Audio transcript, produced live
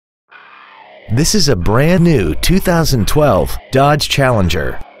This is a brand new 2012 Dodge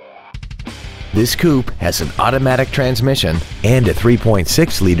Challenger. This coupe has an automatic transmission and a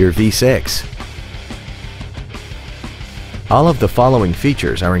 3.6-liter V6. All of the following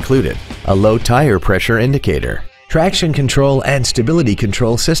features are included: a low tire pressure indicator, traction control and stability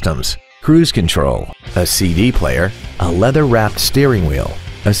control systems, cruise control, a CD player, a leather-wrapped steering wheel,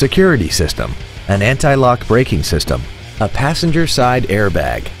 a security system, an anti-lock braking system, a passenger side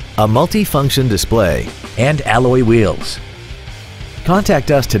airbag, a multi-function display, and alloy wheels. Contact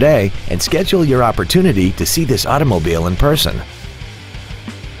us today and schedule your opportunity to see this automobile in person.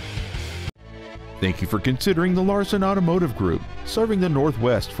 Thank you for considering the Larson Automotive Group, serving the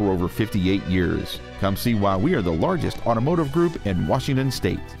Northwest for over 58 years. Come see why we are the largest automotive group in Washington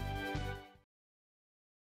State.